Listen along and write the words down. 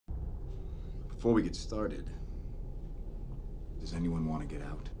Before we get started, does anyone want to get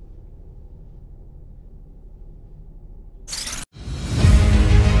out?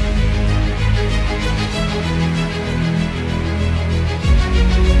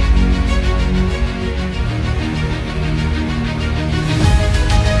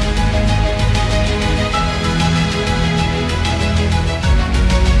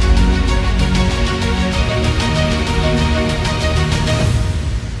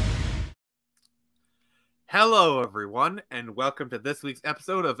 Hello, everyone, and welcome to this week's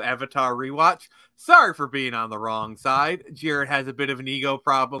episode of Avatar Rewatch. Sorry for being on the wrong side. Jared has a bit of an ego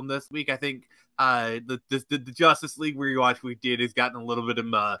problem this week. I think the Justice League rewatch we did has gotten a little bit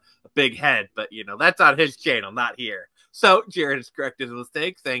of a big head, but, you know, that's on his channel, not here. So, Jared has corrected his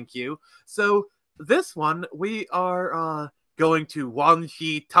mistake. Thank you. So, this one, we are going to Wong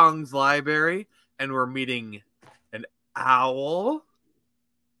Tong's library, and we're meeting an owl.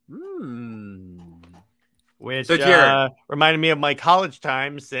 Which so reminded me of my college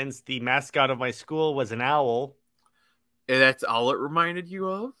time, since the mascot of my school was an owl. And that's all it reminded you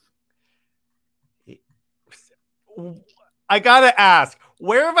of? I gotta ask,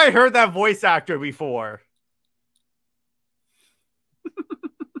 where have I heard that voice actor before?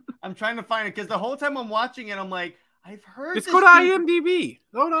 I'm trying to find it, because the whole time I'm watching it, I'm like, I've heard Just this. go to IMDb.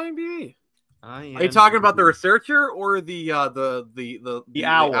 Go to IMDb. Are you talking about the researcher or the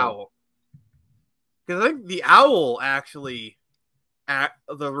owl? Because I think the owl actually,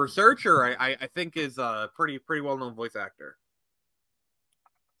 the researcher, I think is a pretty well known voice actor.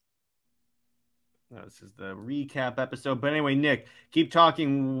 This is the recap episode, but anyway, Nick, keep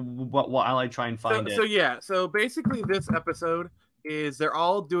talking while I try and find it. So basically, this episode is they're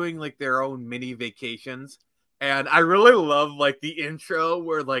all doing like their own mini vacations, and I really love like the intro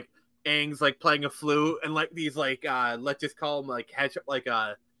where like Aang's like playing a flute, and like these like let's just call them like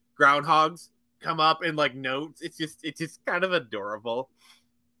groundhogs come up in like notes. It's just kind of adorable.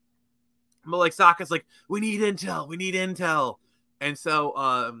 But like Sokka's like, we need intel, and so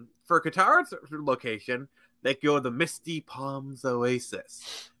for Katara's location, they go to the Misty Palms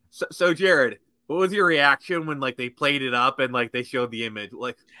Oasis. So Jared, what was your reaction when like they played it up and like they showed the image?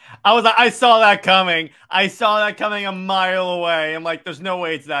 Like, I saw that coming. I saw that coming a mile away. I'm like, there's no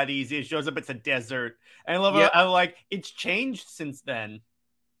way it's that easy. It shows up, it's a desert, and I love it. I like it's changed since then.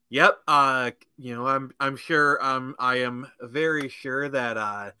 Yep. You know, I'm sure. I am very sure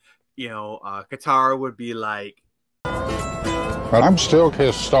that Katara would be like, but I'm still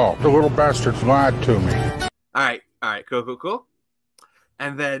pissed off. The little bastards lied to me. All right, cool.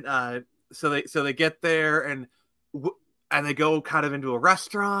 And then so they get there and they go kind of into a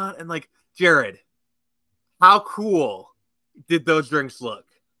restaurant, and like, Jared, how cool did those drinks look?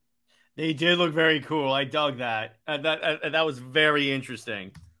 They did look very cool. I dug that. That was very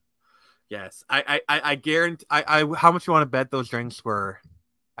interesting. Yes, I guarantee. How much you want to bet those drinks were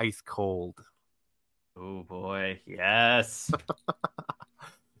ice cold? Oh boy, yes.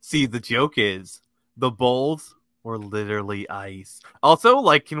 See, the joke is the bowls were literally ice. Also,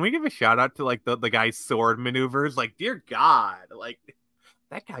 like, can we give a shout out to like the guy's sword maneuvers? Like, dear God, like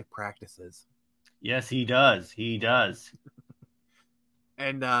that guy practices. Yes, he does. He does.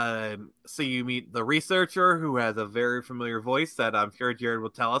 And so you meet the researcher, who has a very familiar voice that I'm sure Jared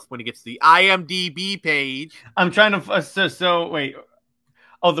will tell us when he gets to the IMDb page. I'm trying to wait.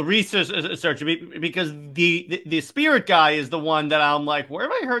 Oh, the researcher, because the spirit guy is the one that I'm like, where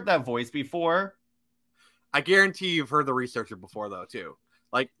have I heard that voice before? I guarantee you've heard the researcher before, though, too.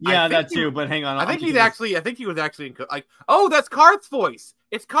 Like, yeah, that too. But hang on, I think he was actually in like, oh, that's Karth's voice.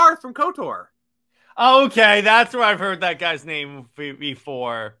 It's Karth from KOTOR. Okay, that's where I've heard that guy's name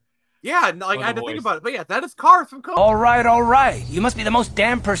before. Yeah, like I had to think about it, but yeah, that is Karth from KOTOR. All right. You must be the most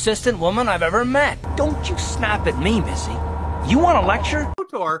damn persistent woman I've ever met. Don't you snap at me, Missy. You want a lecture?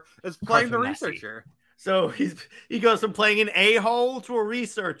 KOTOR is playing the researcher. So he goes from playing an a-hole to a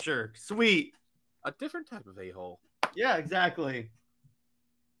researcher. Sweet. A different type of a-hole. Yeah, exactly.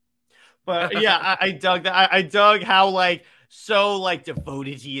 But yeah, I dug that. I dug how like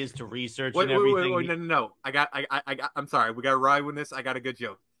devoted he is to research and everything. Wait, no. I'm sorry. We got to ride with this. I got a good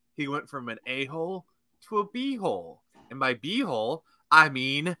joke. He went from an a-hole to a b-hole. And by b-hole, I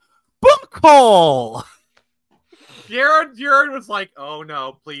mean book hole. Jared was like, oh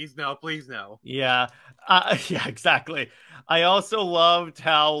no, please no. Yeah. Yeah, exactly. I also loved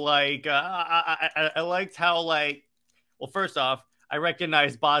how like I liked how like, well, first off, I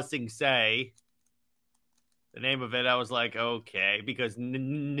recognized Ba Sing Se. The name of it, I was like, okay, because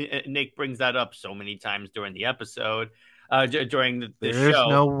Nick brings that up so many times during the episode, during the show. There's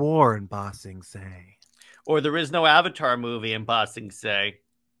no war in Ba Sing Se. Or there is no Avatar movie in Ba Sing Se.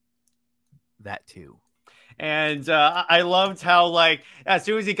 that too. And I loved how, like, as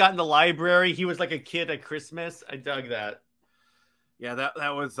soon as he got in the library, he was like a kid at Christmas. I dug that. Yeah,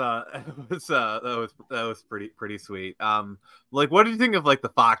 that was that was pretty sweet. Like, what did you think of like the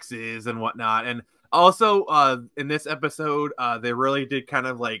foxes and whatnot? And also, in this episode, they really did kind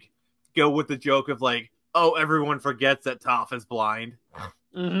of like go with the joke of like, oh, everyone forgets that Toph is blind.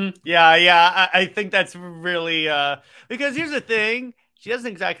 Mm-hmm. Yeah. I think that's really because here's the thing: she doesn't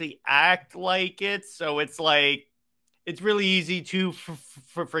exactly act like it, so it's like it's really easy to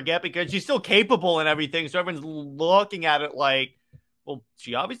forget because she's still capable and everything. So everyone's looking at it like, well,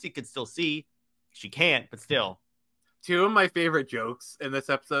 she obviously could still see. She can't, but still. Two of my favorite jokes in this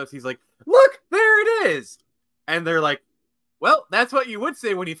episode, he's like, "Look, there it is," and they're like, "Well, that's what you would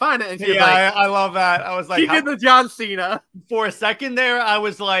say when you find it." And she's like, I love that. I was like, she did the John Cena. For a second there, I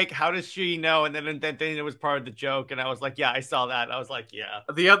was like, how does she know? And then it was part of the joke, and I was like, yeah, I saw that. I was like, yeah.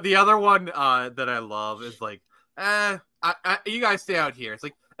 The other one that I love is like, you guys stay out here. It's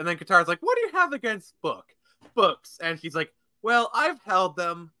like, and then Katara's like, what do you have against books? And she's like, well, I've held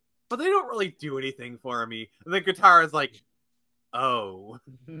them, but they don't really do anything for me. And then Katara's like, oh.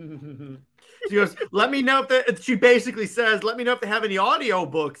 She goes, let me know if she basically says, let me know if they have any audio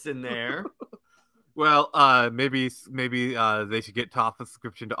books in there. Well, maybe they should get top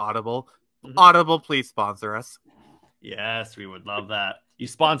subscription to Audible. Mm-hmm. Audible, please sponsor us. Yes, we would love that. You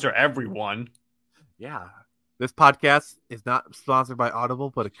sponsor everyone. Yeah. This podcast is not sponsored by Audible,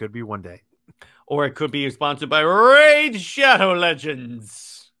 but it could be one day. Or it could be sponsored by Raid Shadow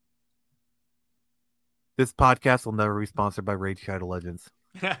Legends. This podcast will never be sponsored by Raid Shadow Legends.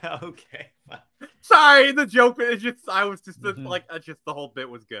 Okay. Sorry, the joke is just just the whole bit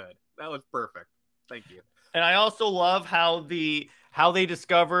was good. That was perfect. Thank you. And I also love how they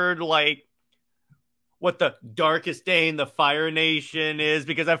discovered like what the darkest day in the Fire Nation is,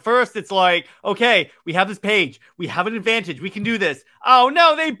 because at first it's like, okay, we have this page, we have an advantage, we can do this. Oh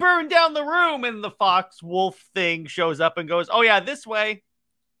no, they burned down the room, and the fox wolf thing shows up and goes, oh yeah, this way.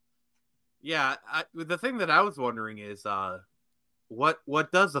 Yeah, the thing that I was wondering is,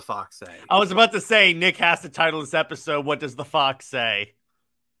 what does the fox say? I was about to say, Nick has to title this episode, "What Does the Fox Say?"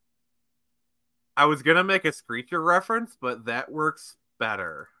 I was gonna make a Screecher reference, but that works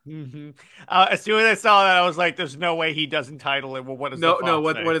better. Mm-hmm. As soon as I saw that, I was like, "There's no way he doesn't title it." Well, what does the fox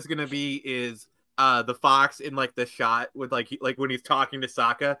say? What it's gonna be is the fox in like the shot with like when he's talking to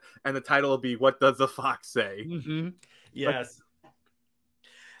Sokka, and the title will be "What Does the Fox Say?" Mm-hmm. Yes.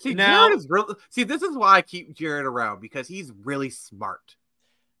 See, Jared is real. See, this is why I keep Jared around, because he's really smart.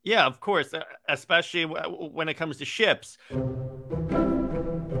 Yeah, of course, especially when it comes to ships.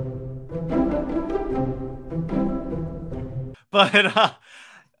 But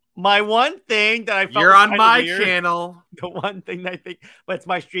my one thing that I felt you're on my weird, channel. The one thing that I think, but it's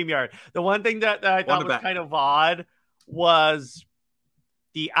my StreamYard. The one thing that I thought was kind of odd was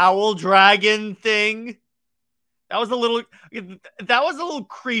the owl dragon thing. That was a little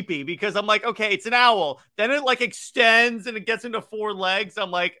creepy, because I'm like, okay, it's an owl. Then it like extends and it gets into 4 legs.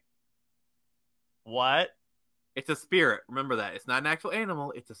 I'm like, what? It's a spirit. Remember that. It's not an actual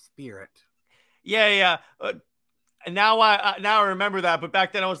animal. It's a spirit. Yeah. And now I remember that. But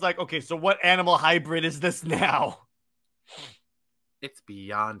back then I was like, okay, so what animal hybrid is this now? It's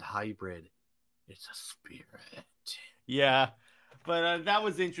beyond hybrid. It's a spirit. Yeah. But that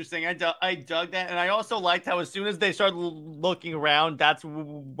was interesting. I dug that. And I also liked how as soon as they started looking around, that's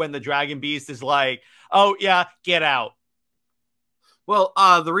when the dragon beast is like, oh, yeah, get out. Well,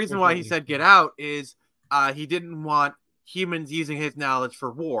 the reason why he said get out is he didn't want humans using his knowledge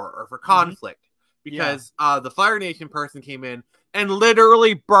for war or for conflict. Because the Fire Nation person came in and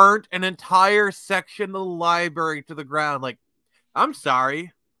literally burnt an entire section of the library to the ground. Like, I'm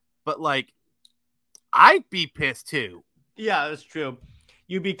sorry, but like, I'd be pissed too. Yeah, that's true.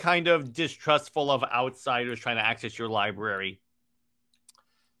 You'd be kind of distrustful of outsiders trying to access your library.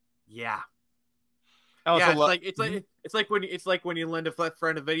 Yeah. It's like when you lend a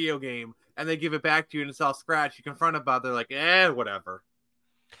friend a video game and they give it back to you and it's all scratched. You confront about it, they're like, whatever.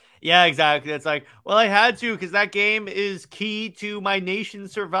 Yeah, exactly. It's like, well, I had to, because that game is key to my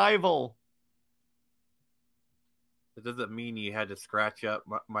nation's survival. It doesn't mean you had to scratch up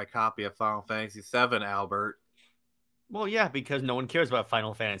my copy of Final Fantasy VII, Albert. Well, yeah, because no one cares about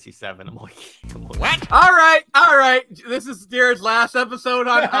Final Fantasy VII. I'm like, what? All right. This is Jared's last episode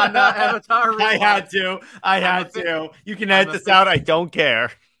on Avatar Rewatch. I had to. You can edit this out. I don't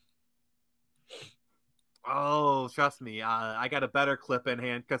care. Oh, trust me. I got a better clip in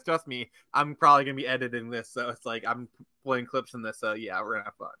hand, because trust me, I'm probably going to be editing this. So it's like I'm pulling clips in this. So yeah, we're going to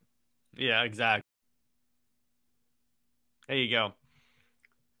have fun. Yeah, exactly. There you go.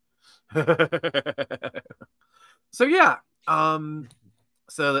 So yeah,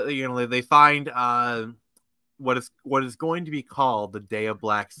 so that, they find what is going to be called the Day of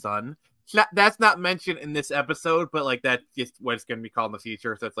Black Sun. That's not mentioned in this episode, but like that's just what it's going to be called in the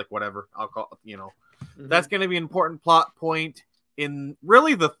future. So it's like whatever I'll call. That's going to be an important plot point in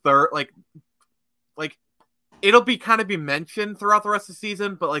really the third. Like it'll be kind of be mentioned throughout the rest of the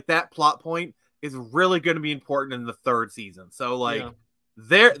season, but like that plot point is really going to be important in the third season. So like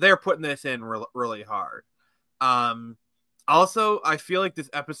they're putting this in really hard. Also, I feel like this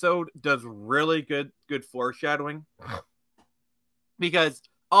episode does really good foreshadowing because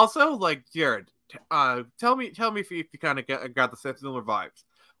also like Jared, tell me if you kind of got the similar vibes.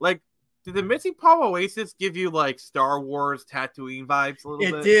 Like, did the Missing Palm Oasis give you like Star Wars Tatooine vibes a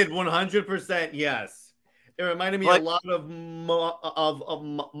little bit? It did 100%. Yes, it reminded me a lot of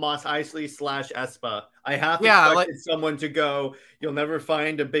Mos Eisley / Espa. I half expected someone to go, "You'll never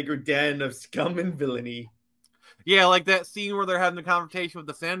find a bigger den of scum and villainy." Yeah, like that scene where they're having the conversation with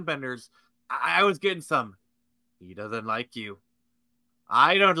the Sandbenders. I was getting some. He doesn't like you.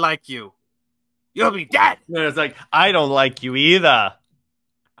 I don't like you. You'll be dead. And it's like, I don't like you either.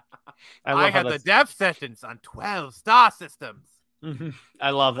 I have the death sentence on 12 star systems.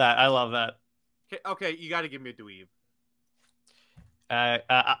 I love that. I love that. Okay, you got to give me a dweeb.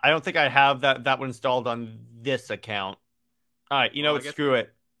 I don't think I have that one installed on this account. All right, you know what? Screw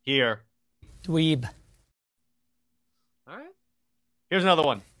it. Here. Dweeb. All right. Here's another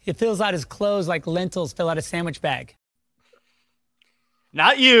one. He fills out his clothes like lentils fill out a sandwich bag.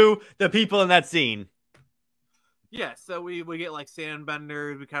 Not you, the people in that scene. Yeah, so we get like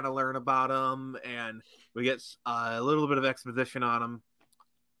Sandbenders, we kind of learn about them, and we get a little bit of exposition on them.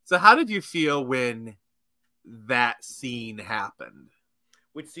 So how did you feel when that scene happened?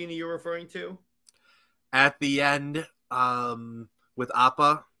 Which scene are you referring to? At the end, with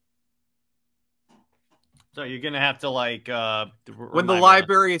Appa. So you're going to have to like... when the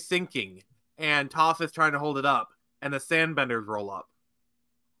library is sinking, and Toph is trying to hold it up, and the Sandbenders roll up.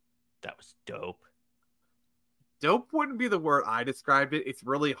 That was dope. Dope wouldn't be the word I described it. It's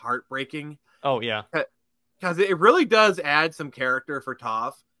really heartbreaking. Oh, yeah. Because it really does add some character for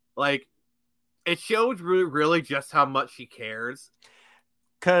Toph. Like, it shows really just how much she cares.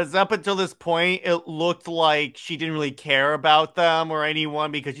 Because up until this point, it looked like she didn't really care about them or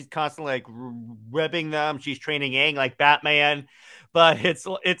anyone because she's constantly like ribbing them. She's training Aang like Batman. But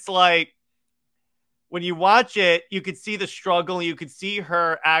it's like, when you watch it, you could see the struggle. You could see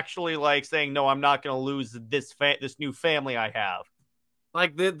her actually like saying, "No, I'm not going to lose this new family I have."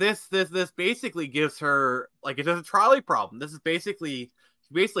 Like this basically gives her like it has a trolley problem. This is she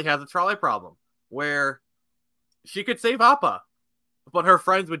basically has a trolley problem where she could save Appa, but her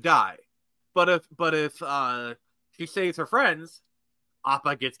friends would die. But if she saves her friends,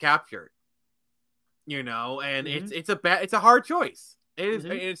 Appa gets captured. And it's a hard choice. It is.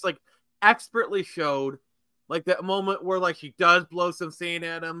 It's like expertly showed, like that moment where like she does blow some sand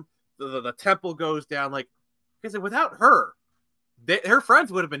at him, the temple goes down, like because without her, her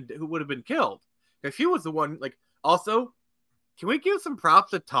friends would have been killed because she was the one. Like, also, can we give some props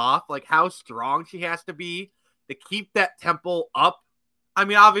to Toph, like how strong she has to be to keep that temple up? I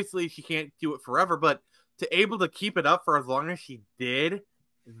mean, obviously she can't do it forever, but to able to keep it up for as long as she did,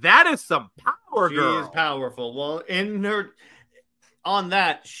 that is some power. She girl is powerful. Well, on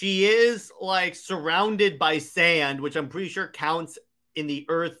that, she is like surrounded by sand, which I'm pretty sure counts in the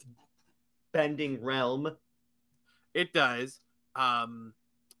earth bending realm. It does.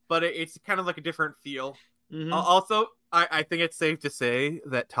 But it's kind of like a different feel. Also, I think it's safe to say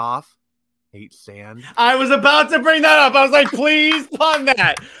that Toph hates sand. I was about to bring that up. I was like, please pun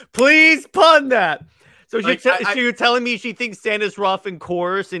that. Please pun that. So you're telling me she thinks sand is rough and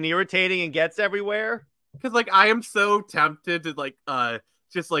coarse and irritating and gets everywhere? Because like I am so tempted to like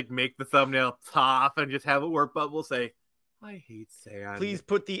just like make the thumbnail Toph and just have it where Bubble say, "I hate sand." Please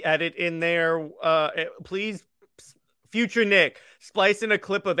put the edit in there. Please, future Nick, splice in a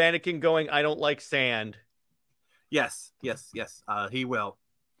clip of Anakin going, "I don't like sand." Yes. He will.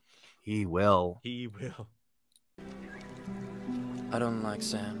 He will. He will. I don't like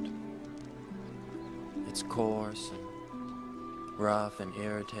sand. It's coarse and rough and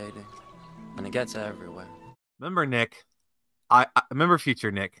irritating, and it gets everywhere. Remember, Nick. I remember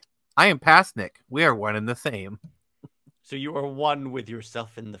future Nick. I am past Nick. We are one and the same. So you are one with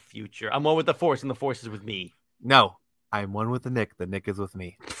yourself in the future. I'm one with the Force, and the Force is with me. No, I am one with the Nick. The Nick is with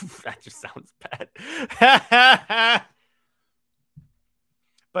me. That just sounds bad.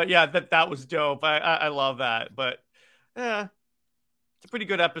 But yeah, that was dope. I love that. But yeah, it's a pretty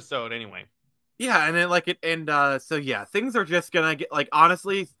good episode anyway. Yeah, and then so yeah, things are just gonna get like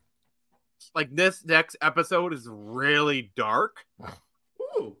honestly, like this next episode is really dark.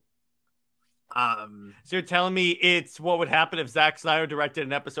 Ooh. So you're telling me it's what would happen if Zack Snyder directed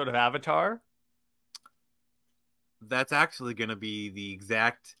an episode of Avatar? That's actually going to be the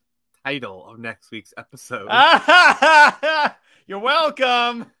exact title of next week's episode. You're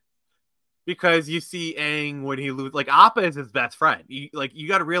welcome. Because you see Aang when he loses, like Appa is his best friend. You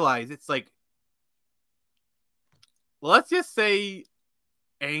got to realize it's like, let's just say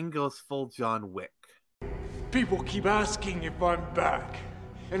Aang goes full John Wick. People keep asking if I'm back,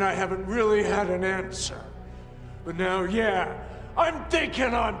 and I haven't really had an answer. But now, yeah, I'm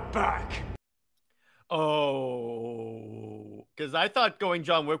thinking I'm back. Oh, because I thought going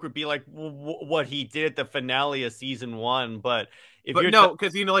John Wick would be like what he did at the finale of season 1, but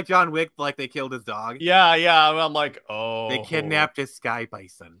because like John Wick, like they killed his dog. Yeah, I'm like, oh, they kidnapped his sky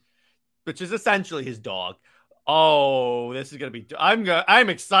bison, which is essentially his dog. Oh, this is gonna be. I'm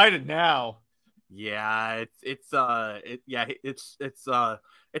excited now. Yeah, it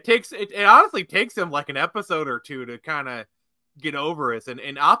honestly takes him like an episode or two to kind of get over it,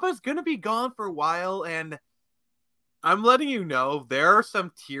 and Appa's gonna be gone for a while, and I'm letting you know there are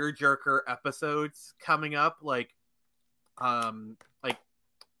some tearjerker episodes coming up,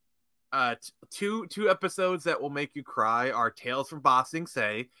 two episodes that will make you cry are Tales from Ba Sing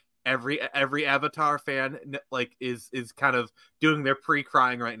Se. Every Avatar fan is kind of doing their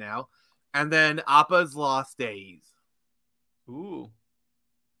pre-crying right now, and then Appa's Lost Days. Ooh.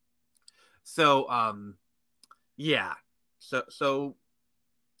 So yeah. So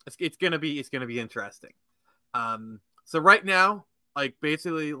it's gonna be interesting. So right now,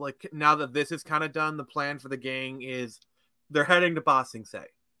 basically, now that this is kind of done, the plan for the gang is they're heading to Ba Sing Se.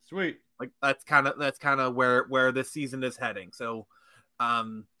 Sweet. That's kind of where this season is heading. So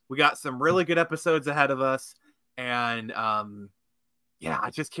we got some really good episodes ahead of us, and yeah, I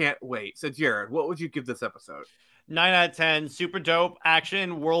just can't wait. So Jared, what would you give this episode? 9 out of 10. Super dope.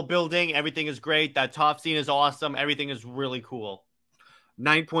 Action, world building, everything is great. That top scene is awesome. Everything is really cool.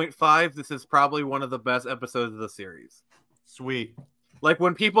 9.5. This is probably one of the best episodes of the series. Sweet.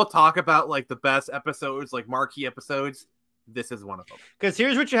 When people talk about the best episodes, marquee episodes, this is one of them. Because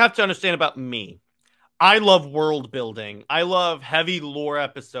here's what you have to understand about me. I love world building. I love heavy lore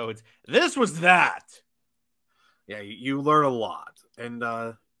episodes. This was that. Yeah, you learn a lot. And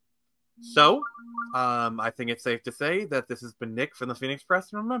so, I think it's safe to say that this has been Nick from the Phoenix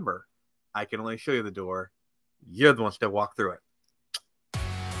Press. And remember, I can only show you the door. You're the ones that walk through it.